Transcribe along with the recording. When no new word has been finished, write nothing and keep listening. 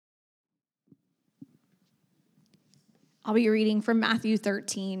I'll be reading from Matthew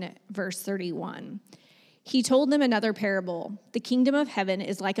 13, verse 31. He told them another parable. The kingdom of heaven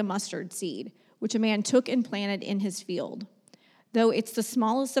is like a mustard seed, which a man took and planted in his field. Though it's the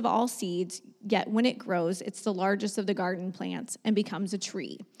smallest of all seeds, yet when it grows, it's the largest of the garden plants and becomes a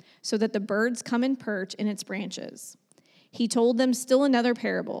tree, so that the birds come and perch in its branches. He told them still another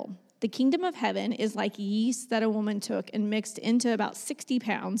parable. The kingdom of heaven is like yeast that a woman took and mixed into about 60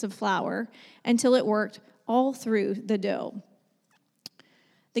 pounds of flour until it worked all through the dough.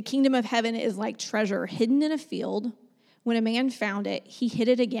 The kingdom of heaven is like treasure hidden in a field. When a man found it, he hid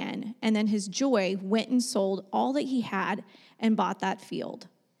it again, and then his joy went and sold all that he had and bought that field.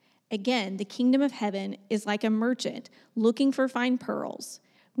 Again, the kingdom of heaven is like a merchant looking for fine pearls.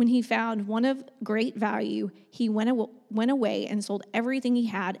 When he found one of great value, he went away and sold everything he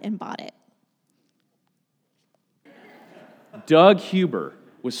had and bought it. Doug Huber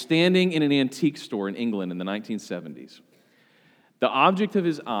was standing in an antique store in England in the 1970s. The object of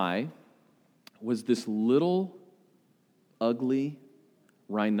his eye was this little, ugly,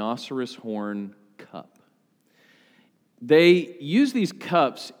 rhinoceros horn cup. They used these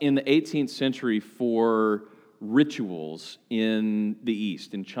cups in the 18th century for rituals in the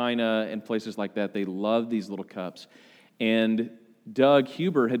East, in China and places like that. They loved these little cups. And Doug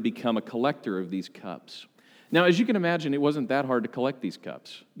Huber had become a collector of these cups. Now, as you can imagine, it wasn't that hard to collect these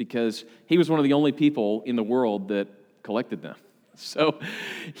cups because he was one of the only people in the world that collected them. So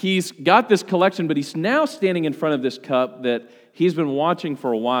he's got this collection, but he's now standing in front of this cup that he's been watching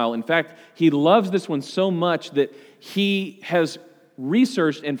for a while. In fact, he loves this one so much that he has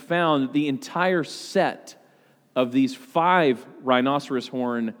researched and found the entire set of these 5 rhinoceros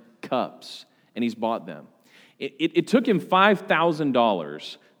horn cups, and he's bought them. It took him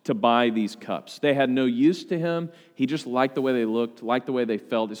 $5,000 to buy these cups. They had no use to him. He just liked the way they looked, liked the way they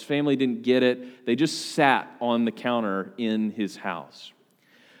felt. His family didn't get it. They just sat on the counter in his house.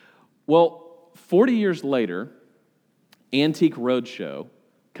 Well, 40 years later, Antique Roadshow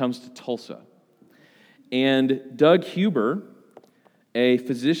comes to Tulsa. And Doug Huber, a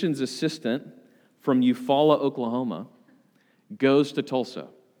physician's assistant from Eufaula, Oklahoma, goes to Tulsa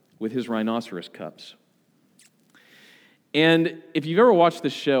with his rhinoceros cups. And if you've ever watched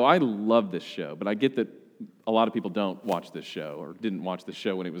this show, I love this show, but I get that a lot of people don't watch this show or didn't watch the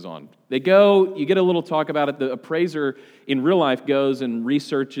show when it was on. They go, you get a little talk about it. The appraiser in real life goes and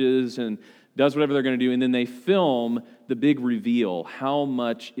researches and does whatever they're going to do, and then they film the big reveal. How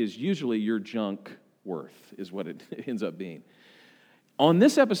much is usually your junk worth is what it ends up being. On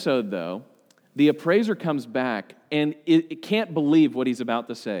this episode, though, the appraiser comes back, and it can't believe what he's about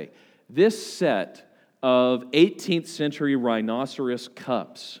to say. This set of 18th century rhinoceros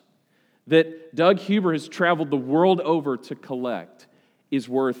cups that Doug Huber has traveled the world over to collect is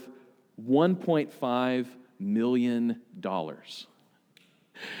worth $1.5 million.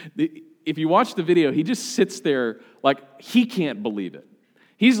 If you watch the video, he just sits there like he can't believe it.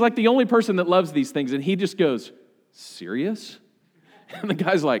 He's like the only person that loves these things, and he just goes, "Serious?" And the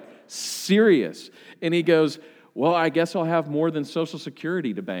guy's like, "Serious?" And he goes, "Well, I guess I'll have more than Social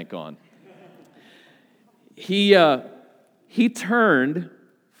Security to bank on." He turned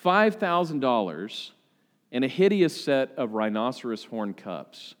 $5,000 and a hideous set of rhinoceros horn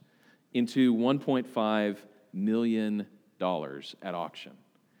cups into $1.5 million at auction.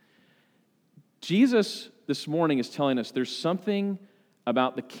 Jesus this morning is telling us there's something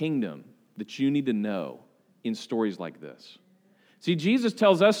about the kingdom that you need to know in stories like this. See, Jesus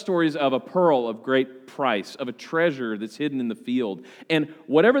tells us stories of a pearl of great price, of a treasure that's hidden in the field. And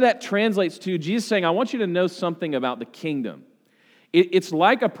whatever that translates to, Jesus is saying, I want you to know something about the kingdom. It's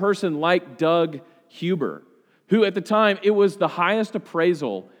like a person like Doug Huber, who at the time, it was the highest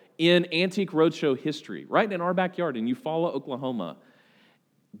appraisal in Antique Roadshow history, right in our backyard in Eufaula, Oklahoma.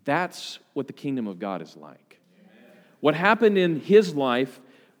 That's what the kingdom of God is like. Amen. What happened in his life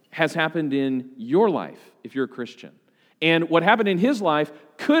has happened in your life if you're a Christian. And what happened in his life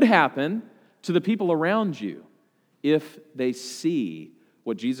could happen to the people around you if they see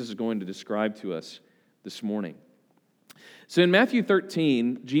what Jesus is going to describe to us this morning. So in Matthew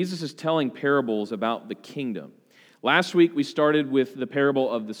 13, Jesus is telling parables about the kingdom. Last week, we started with the parable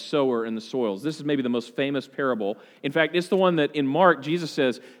of the sower and the soils. This is maybe the most famous parable. In fact, it's the one that in Mark, Jesus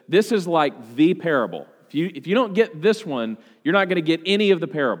says, this is like the parable. If you don't get this one, you're not going to get any of the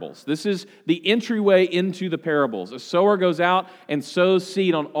parables. This is the entryway into the parables. A sower goes out and sows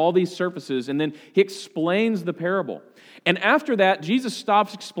seed on all these surfaces, and then he explains the parable. And after that, Jesus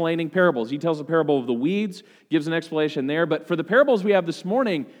stops explaining parables. He tells the parable of the weeds, gives an explanation there. But for the parables we have this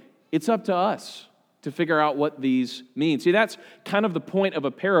morning, it's up to us to figure out what these mean. See, that's kind of the point of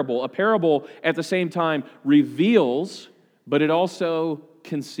a parable. A parable, at the same time, reveals but it also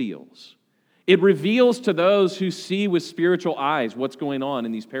conceals. It reveals to those who see with spiritual eyes what's going on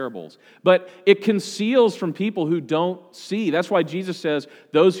in these parables. But it conceals from people who don't see. That's why Jesus says,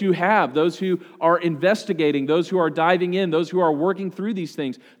 those who have, those who are investigating, those who are diving in, those who are working through these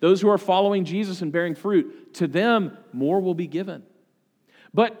things, those who are following Jesus and bearing fruit, to them more will be given.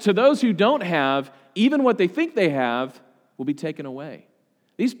 But to those who don't have, even what they think they have will be taken away.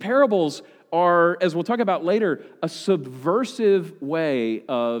 These parables are, as we'll talk about later, a subversive way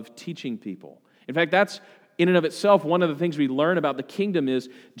of teaching people. In fact, that's in and of itself one of the things we learn about the kingdom is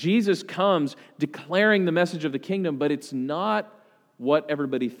Jesus comes declaring the message of the kingdom, but it's not what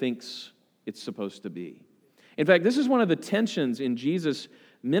everybody thinks it's supposed to be. In fact, this is one of the tensions in Jesus'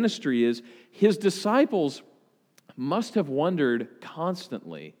 ministry is his disciples must have wondered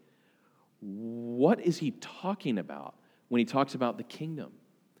constantly, what is he talking about when he talks about the kingdom?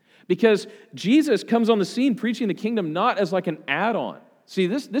 Because Jesus comes on the scene preaching the kingdom not as like an add-on. See,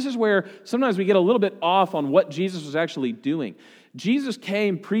 this is where sometimes we get a little bit off on what Jesus was actually doing. Jesus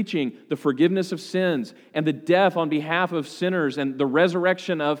came preaching the forgiveness of sins and the death on behalf of sinners and the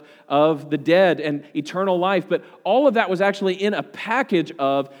resurrection of the dead and eternal life. But all of that was actually in a package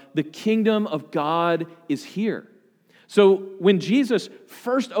of the kingdom of God is here. So when Jesus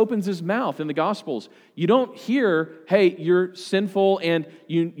first opens his mouth in the Gospels, you don't hear, hey, you're sinful and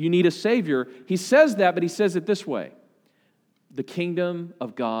you need a Savior. He says that, but he says it this way. The kingdom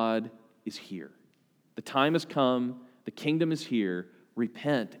of God is here. The time has come. The kingdom is here.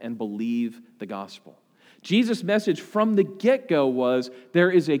 Repent and believe the gospel. Jesus' message from the get-go was there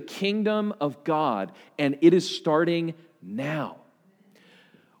is a kingdom of God and it is starting now.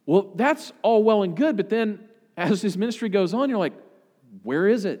 Well, that's all well and good, but then as his ministry goes on, you're like, where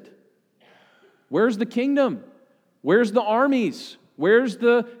is it? Where's the kingdom? Where's the armies? Where's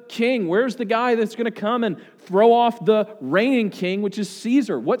the king? Where's the guy that's going to come and throw off the reigning king, which is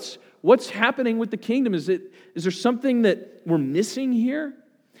Caesar? What's happening with the kingdom? Is there something that we're missing here?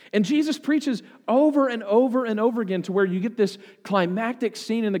 And Jesus preaches over and over and over again to where you get this climactic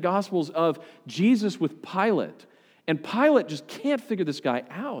scene in the Gospels of Jesus with Pilate. And Pilate just can't figure this guy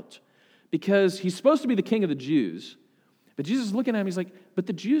out because he's supposed to be the king of the Jews. But Jesus is looking at him, he's like, but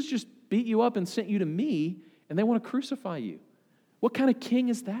the Jews just beat you up and sent you to me, and they want to crucify you. What kind of king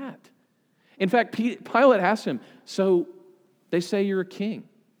is that? In fact, Pilate asked him, so they say you're a king.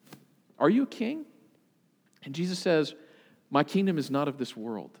 Are you a king? And Jesus says, my kingdom is not of this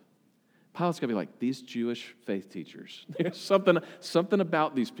world. Pilate's going to be like, these Jewish faith teachers. There's something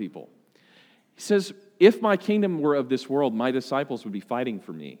about these people. He says, if my kingdom were of this world, my disciples would be fighting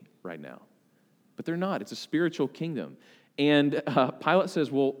for me right now. But they're not. It's a spiritual kingdom. And Pilate says,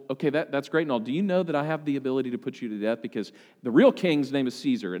 well, okay, that's great and all. Do you know that I have the ability to put you to death? Because the real king's name is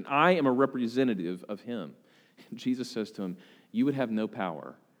Caesar, and I am a representative of him. And Jesus says to him, you would have no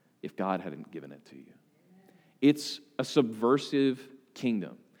power if God hadn't given it to you. It's a subversive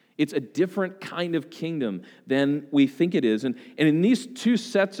kingdom. It's a different kind of kingdom than we think it is. And in these two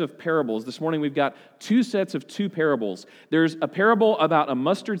sets of parables, this morning we've got two sets of two parables. There's a parable about a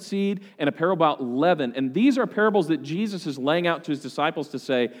mustard seed and a parable about leaven. And these are parables that Jesus is laying out to his disciples to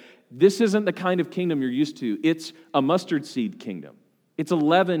say, this isn't the kind of kingdom you're used to. It's a mustard seed kingdom. It's a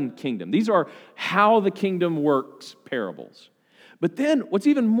leaven kingdom. These are how the kingdom works parables. But then what's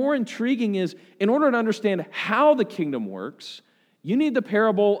even more intriguing is in order to understand how the kingdom works, you need the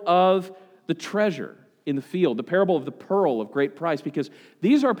parable of the treasure in the field, the parable of the pearl of great price, because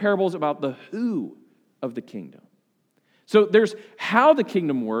these are parables about the who of the kingdom. So there's how the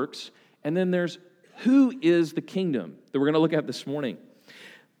kingdom works, and then there's who is the kingdom that we're going to look at this morning.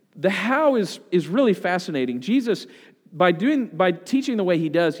 The how is really fascinating. Jesus, by teaching the way he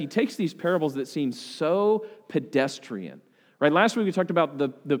does, he takes these parables that seem so pedestrian. Right? Last week we talked about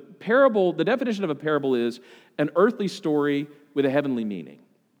the parable. The definition of a parable is an earthly story with a heavenly meaning.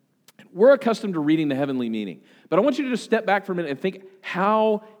 We're accustomed to reading the heavenly meaning, but I want you to just step back for a minute and think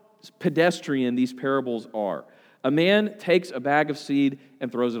how pedestrian these parables are. A man takes a bag of seed and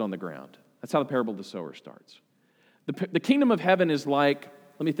throws it on the ground. That's how the parable of the sower starts. The kingdom of heaven is like,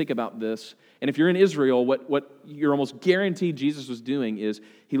 let me think about this, and if you're in Israel, what you're almost guaranteed Jesus was doing is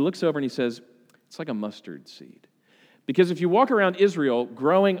he looks over and he says, it's like a mustard seed. Because if you walk around Israel,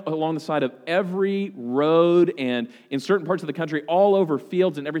 growing along the side of every road and in certain parts of the country, all over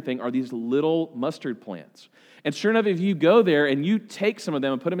fields and everything, are these little mustard plants. And sure enough, if you go there and you take some of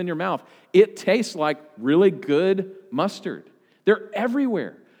them and put them in your mouth, it tastes like really good mustard. They're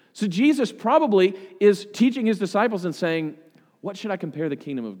everywhere. So Jesus probably is teaching his disciples and saying, what should I compare the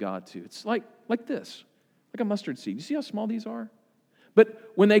kingdom of God to? It's like this, like a mustard seed. You see how small these are?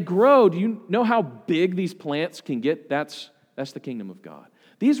 But when they grow, do you know how big these plants can get? That's That's the kingdom of God.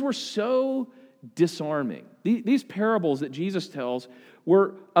 These were so disarming. These parables that Jesus tells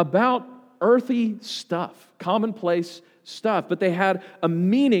were about earthy stuff, commonplace stuff, but they had a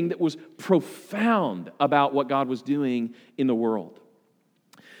meaning that was profound about what God was doing in the world.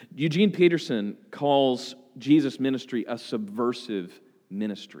 Eugene Peterson calls Jesus' ministry a subversive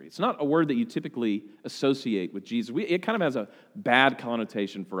ministry. It's not a word that you typically associate with Jesus. It kind of has a bad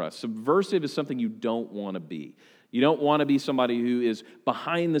connotation for us. Subversive is something you don't want to be. You don't want to be somebody who is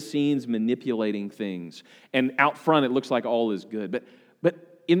behind the scenes manipulating things, and out front it looks like all is good.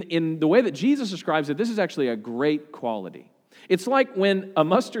 But in the way that Jesus describes it, this is actually a great quality. It's like when a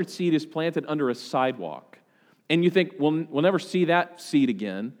mustard seed is planted under a sidewalk, and you think, we'll never see that seed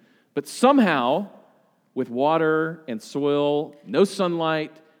again, but somehow, with water and soil, no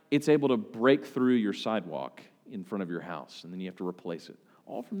sunlight, it's able to break through your sidewalk in front of your house, and then you have to replace it.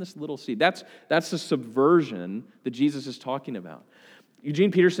 All from this little seed. That's the subversion that Jesus is talking about. Eugene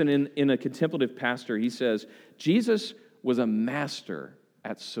Peterson, in A Contemplative Pastor, he says, Jesus was a master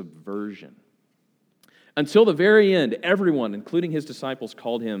at subversion. Until the very end, everyone, including his disciples,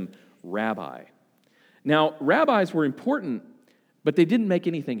 called him rabbi. Now, rabbis were important, but they didn't make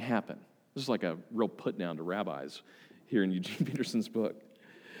anything happen. This is like a real put down to rabbis here in Eugene Peterson's book.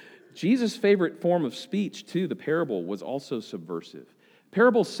 Jesus' favorite form of speech, too, the parable, was also subversive.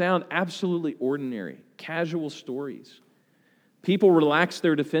 Parables sound absolutely ordinary, casual stories. People relax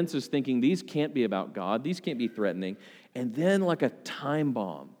their defenses thinking these can't be about God, these can't be threatening, and then like a time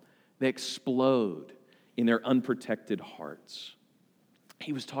bomb, they explode in their unprotected hearts.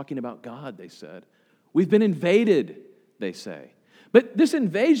 He was talking about God, they said. We've been invaded, they say. But this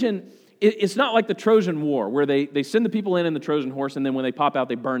invasion, it's not like the Trojan War, where they send the people in the Trojan horse, and then when they pop out,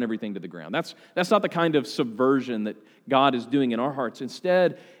 they burn everything to the ground. That's not the kind of subversion that God is doing in our hearts.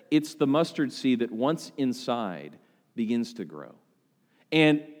 Instead, it's the mustard seed that once inside begins to grow.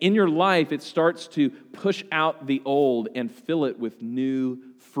 And in your life, it starts to push out the old and fill it with new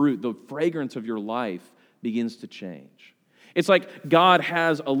fruit. The fragrance of your life begins to change. It's like God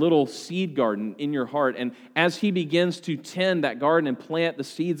has a little seed garden in your heart, and as He begins to tend that garden and plant the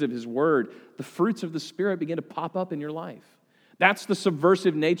seeds of His Word, the fruits of the Spirit begin to pop up in your life. That's the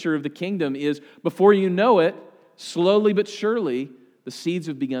subversive nature of the kingdom, is before you know it, slowly but surely, the seeds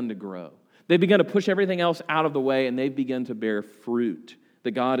have begun to grow. They've begun to push everything else out of the way, and they've begun to bear fruit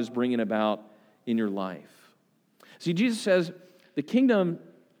that God is bringing about in your life. See, Jesus says the kingdom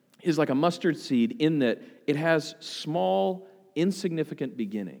is like a mustard seed in that it has small, insignificant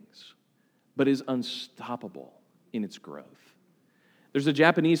beginnings, but is unstoppable in its growth. There's a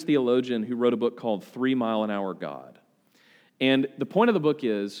Japanese theologian who wrote a book called 3 Mile an Hour God. And the point of the book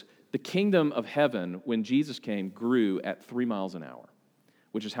is the kingdom of heaven, when Jesus came, grew at 3 miles an hour,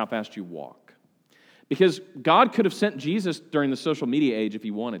 which is how fast you walk. Because God could have sent Jesus during the social media age if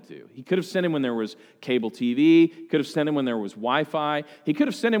He wanted to. He could have sent Him when there was cable TV, could have sent Him when there was Wi-Fi. He could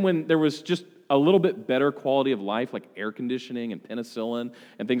have sent Him when there was just a little bit better quality of life, like air conditioning and penicillin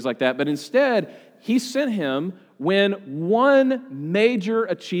and things like that. But instead, He sent Him when one major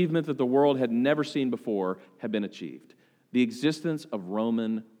achievement that the world had never seen before had been achieved: the existence of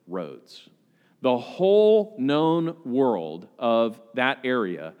Roman roads. The whole known world of that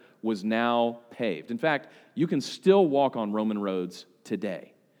area was now paved. In fact, you can still walk on Roman roads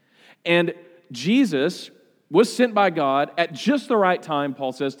today. And Jesus was sent by God at just the right time,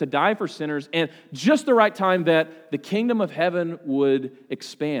 Paul says, to die for sinners, and just the right time that the kingdom of heaven would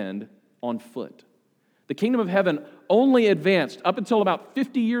expand on foot. The kingdom of heaven only advanced up until about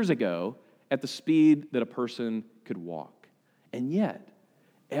 50 years ago at the speed that a person could walk. And yet,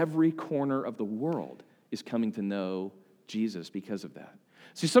 every corner of the world is coming to know Jesus because of that.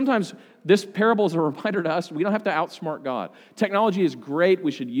 See, sometimes this parable is a reminder to us we don't have to outsmart God. Technology is great. We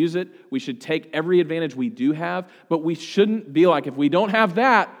should use it. We should take every advantage we do have, but we shouldn't be like, if we don't have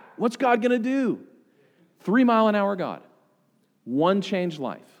that, what's God going to do? 3 mile an hour God. One changed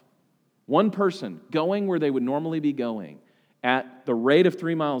life. One person going where they would normally be going at the rate of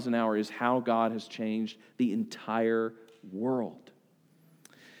 3 miles an hour is how God has changed the entire world.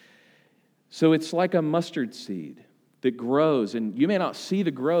 So it's like a mustard seed that grows, and you may not see the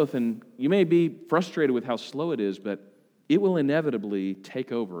growth, and you may be frustrated with how slow it is, but it will inevitably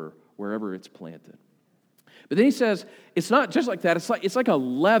take over wherever it's planted. But then he says, it's not just like that. It's like a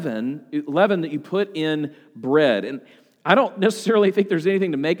leaven that you put in bread. And I don't necessarily think there's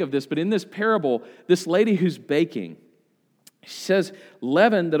anything to make of this, but in this parable, this lady who's baking, she says,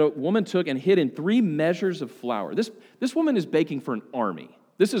 leaven that a woman took and hid in 3 measures of flour. This woman is baking for an army.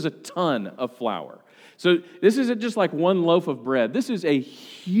 This is a ton of flour. So this isn't just like one loaf of bread. This is a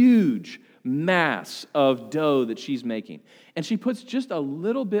huge mass of dough that she's making. And she puts just a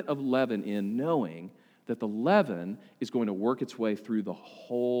little bit of leaven in, knowing that the leaven is going to work its way through the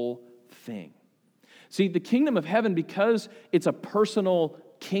whole thing. See, the kingdom of heaven, because it's a personal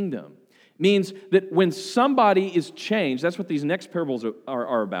kingdom, means that when somebody is changed, that's what these next parables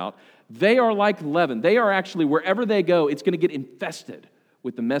are about, they are like leaven. They are actually, wherever they go, it's going to get infested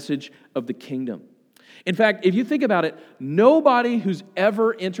with the message of the kingdom. In fact, if you think about it, nobody who's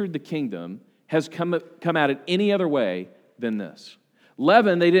ever entered the kingdom has come at it any other way than this.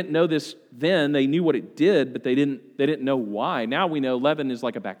 Leaven, they didn't know this then. They knew what it did, but they didn't know why. Now we know leaven is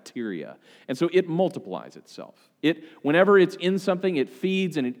like a bacteria. And so it multiplies itself. Whenever it's in something, it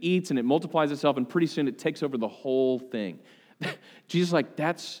feeds and it eats and it multiplies itself, and pretty soon it takes over the whole thing. Jesus is like,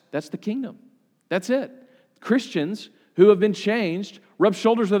 that's the kingdom. That's it. Christians who have been changed rub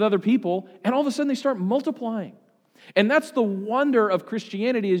shoulders with other people, and all of a sudden they start multiplying. And that's the wonder of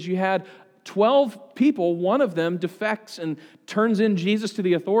Christianity, is you had 12 people, one of them defects and turns in Jesus to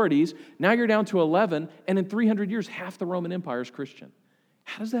the authorities. Now you're down to 11, and in 300 years, half the Roman Empire is Christian.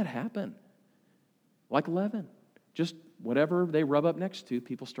 How does that happen? Like leaven. Just whatever they rub up next to,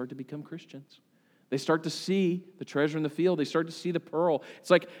 people start to become Christians. They start to see the treasure in the field. They start to see the pearl. It's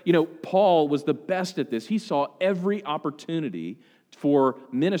like, Paul was the best at this. He saw every opportunity for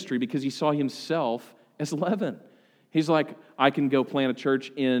ministry because he saw himself as leaven. He's like, I can go plant a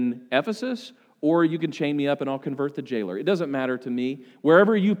church in Ephesus, or you can chain me up and I'll convert the jailer. It doesn't matter to me.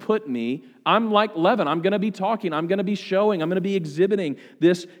 Wherever you put me, I'm like leaven. I'm going to be talking. I'm going to be showing. I'm going to be exhibiting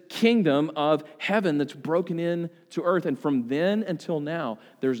this kingdom of heaven that's broken into earth. And from then until now,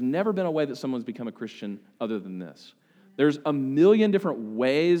 there's never been a way that someone's become a Christian other than this. There's a million different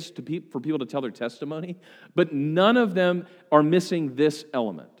ways for people to tell their testimony, but none of them are missing this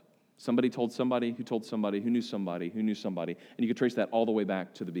element. Somebody told somebody who told somebody who knew somebody who knew somebody, and you could trace that all the way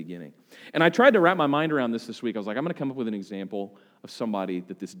back to the beginning. And I tried to wrap my mind around this week. I was like, I'm going to come up with an example of somebody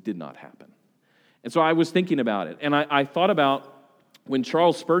that this did not happen. And so I was thinking about it, and I thought about when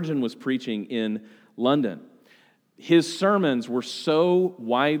Charles Spurgeon was preaching in London. His sermons were so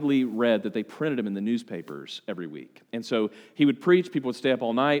widely read that they printed them in the newspapers every week. And so he would preach, people would stay up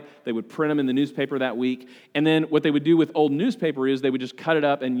all night, they would print them in the newspaper that week, and then what they would do with old newspaper is they would just cut it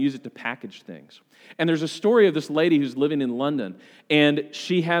up and use it to package things. And there's a story of this lady who's living in London, and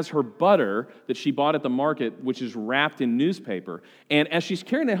she has her butter that she bought at the market, which is wrapped in newspaper, and as she's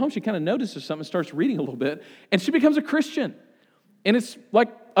carrying it home, she kind of notices something, starts reading a little bit, and she becomes a Christian. And it's like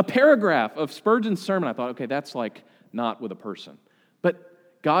a paragraph of Spurgeon's sermon. I thought, okay, that's like not with a person.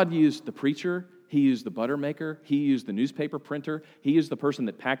 But God used the preacher, He used the butter maker, He used the newspaper printer, He used the person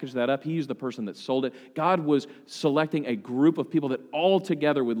that packaged that up, He used the person that sold it. God was selecting a group of people that all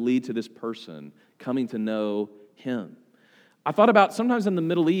together would lead to this person coming to know Him. I thought about sometimes in the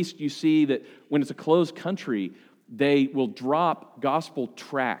Middle East, you see that when it's a closed country, they will drop gospel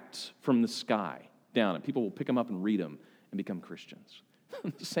tracts from the sky down, and people will pick them up and read them and become Christians.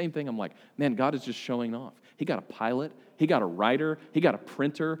 The same thing, I'm like, man, God is just showing off. He got a pilot, He got a writer, He got a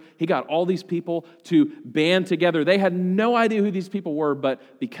printer, He got all these people to band together. They had no idea who these people were,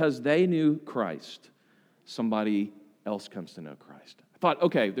 but because they knew Christ, somebody else comes to know Christ. I thought,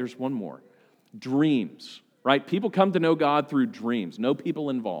 okay, there's one more. Dreams, right? People come to know God through dreams, no people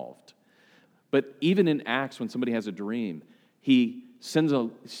involved. But even in Acts, when somebody has a dream, He sends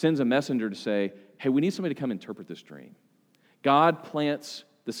a messenger to say, hey, we need somebody to come interpret this dream. God plants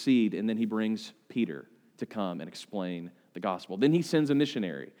the seed, and then He brings Peter to come and explain the gospel. Then He sends a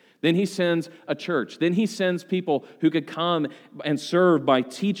missionary. Then He sends a church. Then He sends people who could come and serve by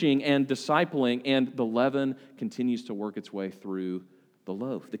teaching and discipling, and the leaven continues to work its way through the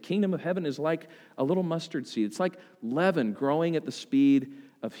loaf. The kingdom of heaven is like a little mustard seed. It's like leaven growing at the speed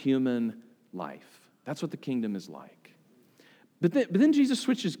of human life. That's what the kingdom is like. But then Jesus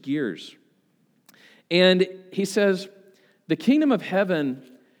switches gears, and He says, the kingdom of heaven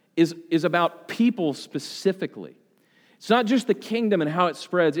is about people specifically. It's not just the kingdom and how it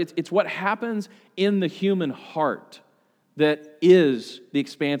spreads. It's what happens in the human heart that is the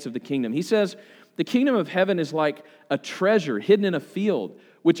expanse of the kingdom. He says, the kingdom of heaven is like a treasure hidden in a field,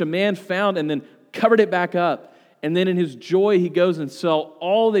 which a man found and then covered it back up. And then in his joy, he goes and sells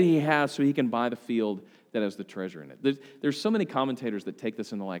all that he has so he can buy the field that has the treasure in it. There's so many commentators that take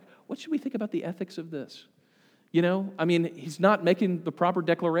this and they're like, what should we think about the ethics of this? He's not making the proper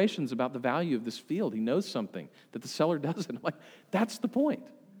declarations about the value of this field. He knows something that the seller doesn't. I'm like, that's the point.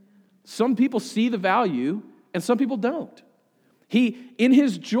 Some people see the value and some people don't. He, in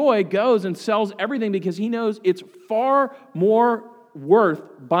his joy, goes and sells everything because he knows it's far more worth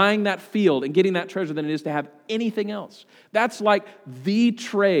buying that field and getting that treasure than it is to have anything else. That's like the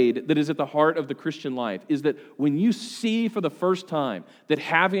trade that is at the heart of the Christian life, is that when you see for the first time that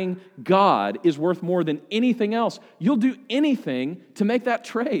having God is worth more than anything else, you'll do anything to make that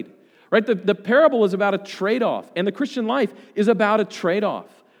trade. Right? The parable is about a trade-off, and the Christian life is about a trade-off.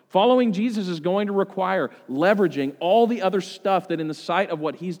 Following Jesus is going to require leveraging all the other stuff that in the sight of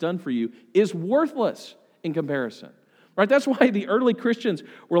what He's done for you is worthless in comparison. Right? That's why the early Christians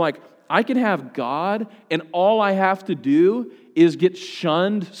were like, I can have God, and all I have to do is get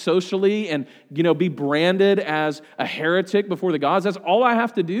shunned socially and, be branded as a heretic before the gods. That's all I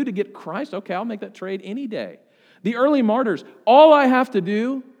have to do to get Christ. Okay, I'll make that trade any day. The early martyrs, all I have to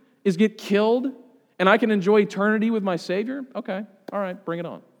do is get killed and I can enjoy eternity with my Savior? Okay, all right, bring it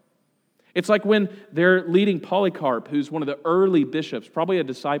on. It's like when they're leading Polycarp, who's one of the early bishops, probably a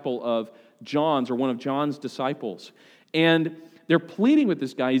disciple of John's or one of John's disciples. And they're pleading with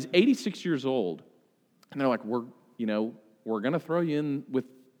this guy. He's 86 years old. And they're like, we're going to throw you in with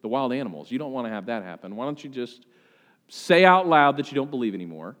the wild animals. You don't want to have that happen. Why don't you just say out loud that you don't believe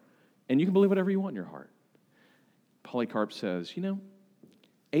anymore, and you can believe whatever you want in your heart. Polycarp says,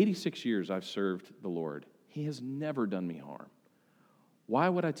 86 years I've served the Lord. He has never done me harm. Why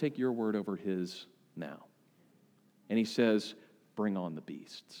would I take your word over his now? And he says, bring on the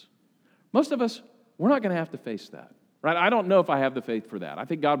beasts. Most of us, we're not going to have to face that, right? I don't know if I have the faith for that. I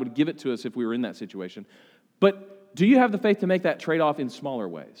think God would give it to us if we were in that situation. But do you have the faith to make that trade-off in smaller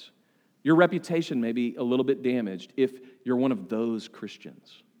ways? Your reputation may be a little bit damaged if you're one of those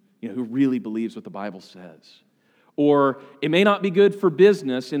Christians, who really believes what the Bible says. Or it may not be good for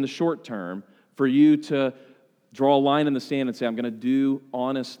business in the short term for you to draw a line in the sand and say, I'm going to do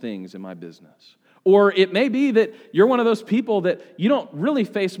honest things in my business. Or it may be that you're one of those people that you don't really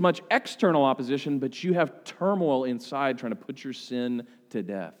face much external opposition, but you have turmoil inside trying to put your sin to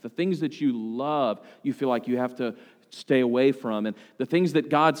death. The things that you love, you feel like you have to stay away from. And the things that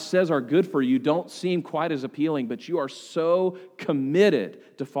God says are good for you don't seem quite as appealing, but you are so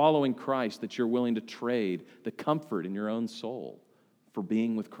committed to following Christ that you're willing to trade the comfort in your own soul for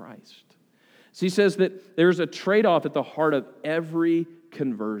being with Christ. So he says that there's a trade-off at the heart of every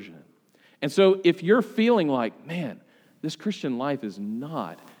conversion. And so if you're feeling like, man, this Christian life is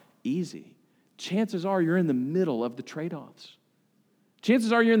not easy, chances are you're in the middle of the trade-offs.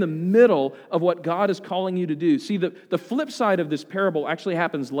 Chances are you're in the middle of what God is calling you to do. See, the flip side of this parable actually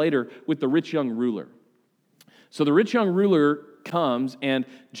happens later with the rich young ruler. So the rich young ruler comes and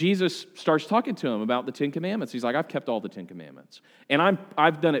Jesus starts talking to him about the Ten Commandments. He's like, I've kept all the Ten Commandments. And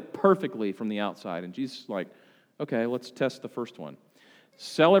I've done it perfectly from the outside. And Jesus is like, okay, let's test the first one.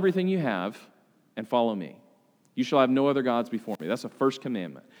 Sell everything you have and follow me. You shall have no other gods before me. That's the first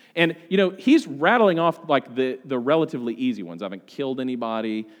commandment. And, he's rattling off like the relatively easy ones. I haven't killed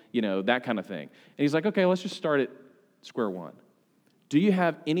anybody, that kind of thing. And he's like, okay, let's just start at square one. Do you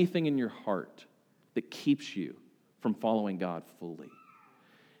have anything in your heart that keeps you from following God fully?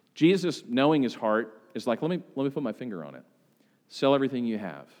 Jesus, knowing his heart, is like, let me put my finger on it. Sell everything you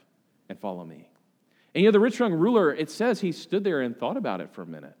have and follow me. And the rich young ruler, it says he stood there and thought about it for a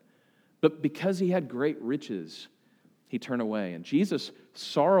minute. But because he had great riches, he turned away. And Jesus,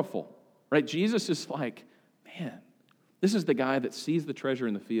 sorrowful, right? Jesus is like, man, this is the guy that sees the treasure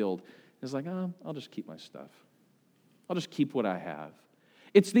in the field. Is like, I'll just keep my stuff. I'll just keep what I have.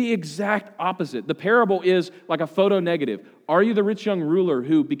 It's the exact opposite. The parable is like a photo negative. Are you the rich young ruler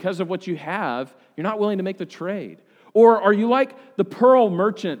who, because of what you have, you're not willing to make the trade? Or are you like the pearl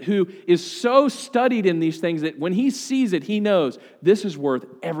merchant who is so studied in these things that when he sees it, he knows this is worth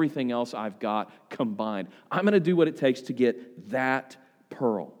everything else I've got combined. I'm going to do what it takes to get that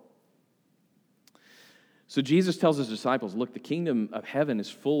pearl. So Jesus tells his disciples, look, the kingdom of heaven is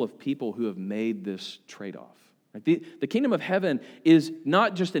full of people who have made this trade-off. Right? The kingdom of heaven is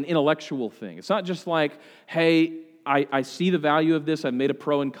not just an intellectual thing. It's not just like, hey, I see the value of this. I've made a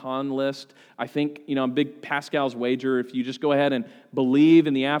pro and con list. I think, I'm a big Pascal's wager. If you just go ahead and believe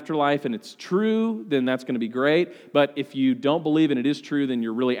in the afterlife and it's true, then that's going to be great. But if you don't believe and it is true, then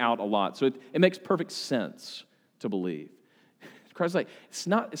you're really out a lot. So it makes perfect sense to believe. Christ's like, it's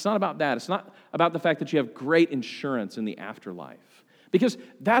not about that. It's not about the fact that you have great insurance in the afterlife. Because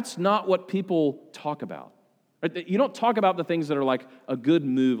that's not what people talk about. Right? You don't talk about the things that are like a good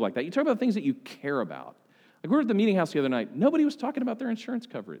move like that. You talk about the things that you care about. Like we were at the meeting house the other night. Nobody was talking about their insurance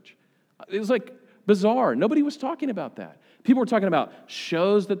coverage. It was like bizarre. Nobody was talking about that. People were talking about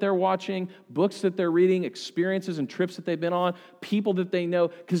shows that they're watching, books that they're reading, experiences and trips that they've been on, people that they know,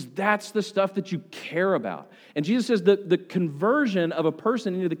 because that's the stuff that you care about. And Jesus says that the conversion of a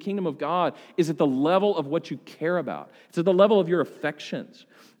person into the kingdom of God is at the level of what you care about. It's at the level of your affections.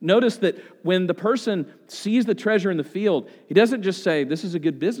 Notice that when the person sees the treasure in the field, he doesn't just say, this is a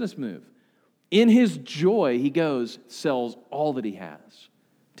good business move. In his joy, he goes, sells all that he has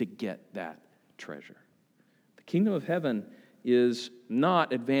to get that treasure. The kingdom of heaven is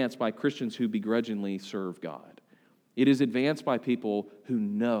not advanced by Christians who begrudgingly serve God. It is advanced by people who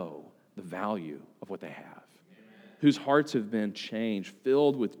know the value of what they have, whose hearts have been changed,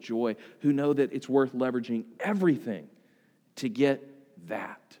 filled with joy, who know that it's worth leveraging everything to get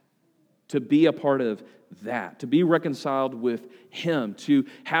that, to be a part of that, to be reconciled with Him, to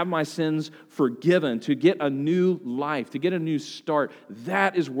have my sins forgiven, to get a new life, to get a new start.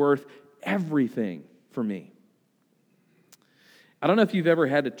 That is worth everything for me. I don't know if you've ever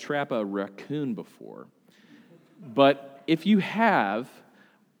had to trap a raccoon before, but if you have,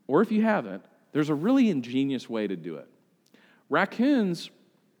 or if you haven't, there's a really ingenious way to do it. Raccoons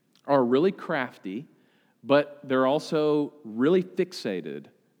are really crafty, but they're also really fixated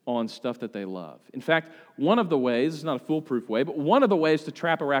on stuff that they love. In fact, one of the ways, it's not a foolproof way, but one of the ways to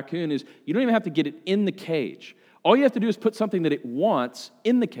trap a raccoon is you don't even have to get it in the cage. All you have to do is put something that it wants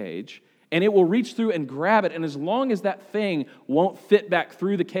in the cage, and it will reach through and grab it, and as long as that thing won't fit back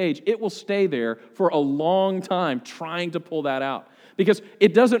through the cage, it will stay there for a long time trying to pull that out. Because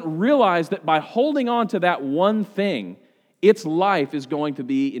it doesn't realize that by holding on to that one thing, its life is going to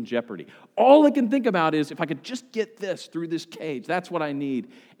be in jeopardy. All it can think about is, if I could just get this through this cage, that's what I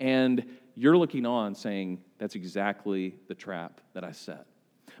need. And you're looking on saying, that's exactly the trap that I set.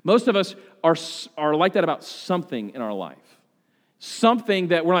 Most of us are like that about something in our life. Something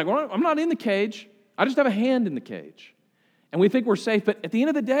that we're like, well, I'm not in the cage. I just have a hand in the cage. And we think we're safe. But at the end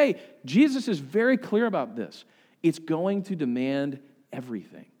of the day, Jesus is very clear about this. It's going to demand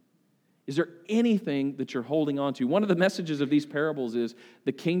everything. Is there anything that you're holding on to? One of the messages of these parables is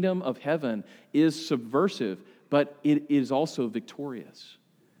the kingdom of heaven is subversive, but it is also victorious.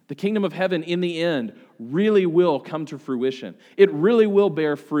 The kingdom of heaven, in the end, really will come to fruition. It really will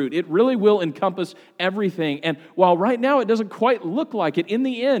bear fruit. It really will encompass everything. And while right now it doesn't quite look like it, in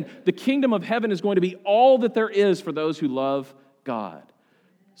the end, the kingdom of heaven is going to be all that there is for those who love God.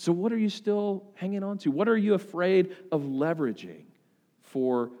 So what are you still hanging on to? What are you afraid of leveraging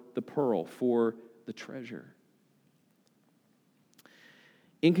for the pearl, for the treasure?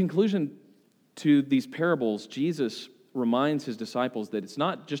 In conclusion to these parables, Jesus reminds his disciples that it's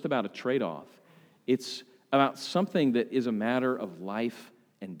not just about a trade-off. It's about something that is a matter of life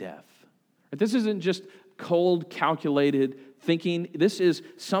and death. This isn't just cold, calculated thinking. This is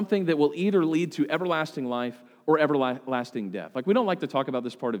something that will either lead to everlasting life or everlasting death. Like, we don't like to talk about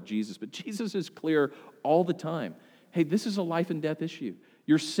this part of Jesus, but Jesus is clear all the time. Hey, this is a life and death issue.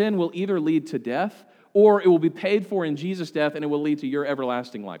 Your sin will either lead to death, or it will be paid for in Jesus' death, and it will lead to your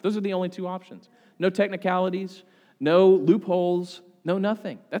everlasting life. Those are the only two options. No technicalities, no loopholes, no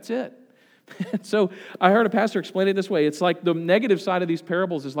nothing. That's it. So I heard a pastor explain it this way. It's like the negative side of these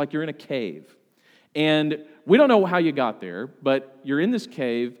parables is like you're in a cave. And we don't know how you got there, but you're in this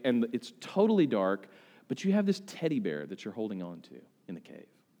cave, and it's totally dark, but you have this teddy bear that you're holding on to in the cave.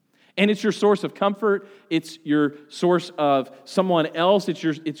 And it's your source of comfort. It's your source of someone else.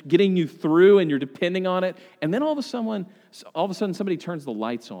 It's getting you through, and you're depending on it. And then all of a sudden, somebody turns the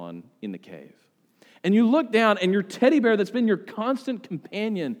lights on in the cave. And you look down, and your teddy bear that's been your constant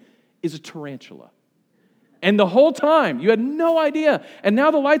companion is a tarantula. And the whole time, you had no idea. And now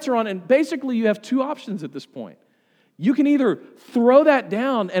the lights are on, and basically you have two options at this point. You can either throw that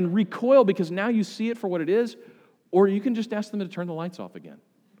down and recoil because now you see it for what it is, or you can just ask them to turn the lights off again.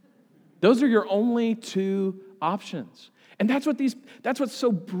 Those are your only two options. And that's what's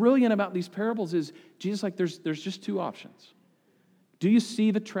so brilliant about these parables is Jesus, like, there's just two options. Do you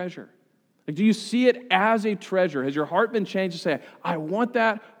see the treasure? Like, do you see it as a treasure? Has your heart been changed to say, I want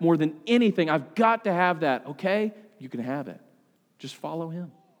that more than anything. I've got to have that. Okay, you can have it. Just follow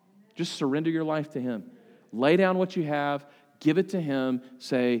Him. Just surrender your life to Him. Lay down what you have. Give it to Him.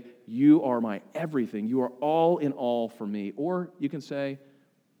 Say, you are my everything. You are all in all for me. Or you can say,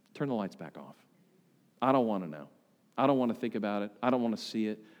 turn the lights back off. I don't want to know. I don't want to think about it. I don't want to see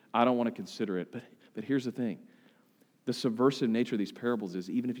it. I don't want to consider it. But here's the thing. The subversive nature of these parables is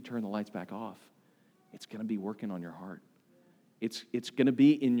even if you turn the lights back off, it's going to be working on your heart. It's going to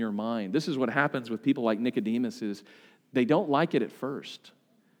be in your mind. This is what happens with people like Nicodemus is they don't like it at first.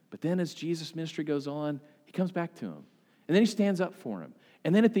 But then as Jesus' ministry goes on, He comes back to him. And then He stands up for him.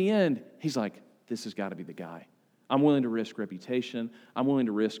 And then at the end, He's like, this has got to be the guy. I'm willing to risk reputation. I'm willing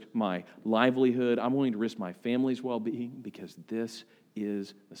to risk my livelihood. I'm willing to risk my family's well-being because this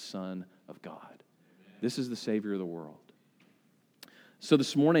is the Son of God. This is the Savior of the world. So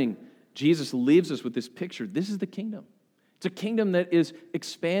this morning, Jesus leaves us with this picture. This is the kingdom. It's a kingdom that is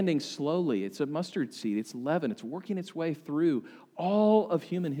expanding slowly. It's a mustard seed. It's leaven. It's working its way through all of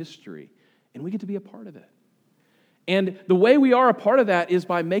human history, and we get to be a part of it. And the way we are a part of that is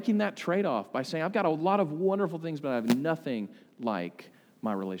by making that trade-off, by saying, I've got a lot of wonderful things, but I have nothing like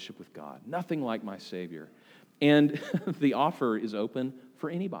my relationship with God, nothing like my Savior. And the offer is open for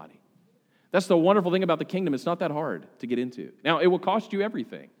anybody. That's the wonderful thing about the kingdom. It's not that hard to get into. Now, it will cost you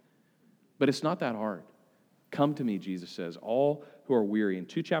everything, but it's not that hard. Come to me, Jesus says, all who are weary, in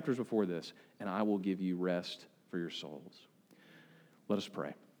 2 chapters before this, and I will give you rest for your souls. Let us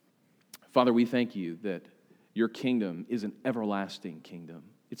pray. Father, we thank you that your kingdom is an everlasting kingdom.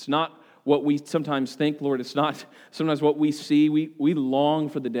 It's not what we sometimes think, Lord. It's not sometimes what we see. We long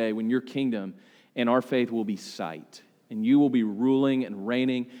for the day when your kingdom and our faith will be sight, and you will be ruling and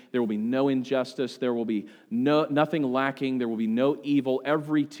reigning. There will be no injustice. There will be nothing lacking. There will be no evil.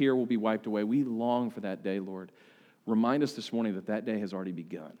 Every tear will be wiped away. We long for that day, Lord. Remind us this morning that that day has already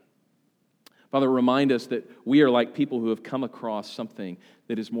begun. Father, remind us that we are like people who have come across something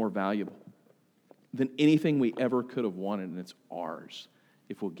that is more valuable than anything we ever could have wanted, and it's ours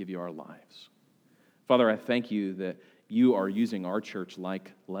if we'll give you our lives. Father, I thank you that you are using our church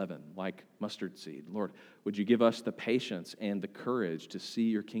like leaven, like mustard seed. Lord, would you give us the patience and the courage to see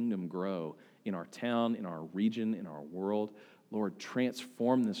your kingdom grow in our town, in our region, in our world? Lord,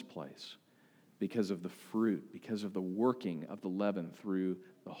 transform this place because of the fruit, because of the working of the leaven through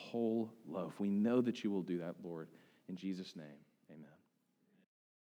the whole loaf. We know that you will do that, Lord, in Jesus' name.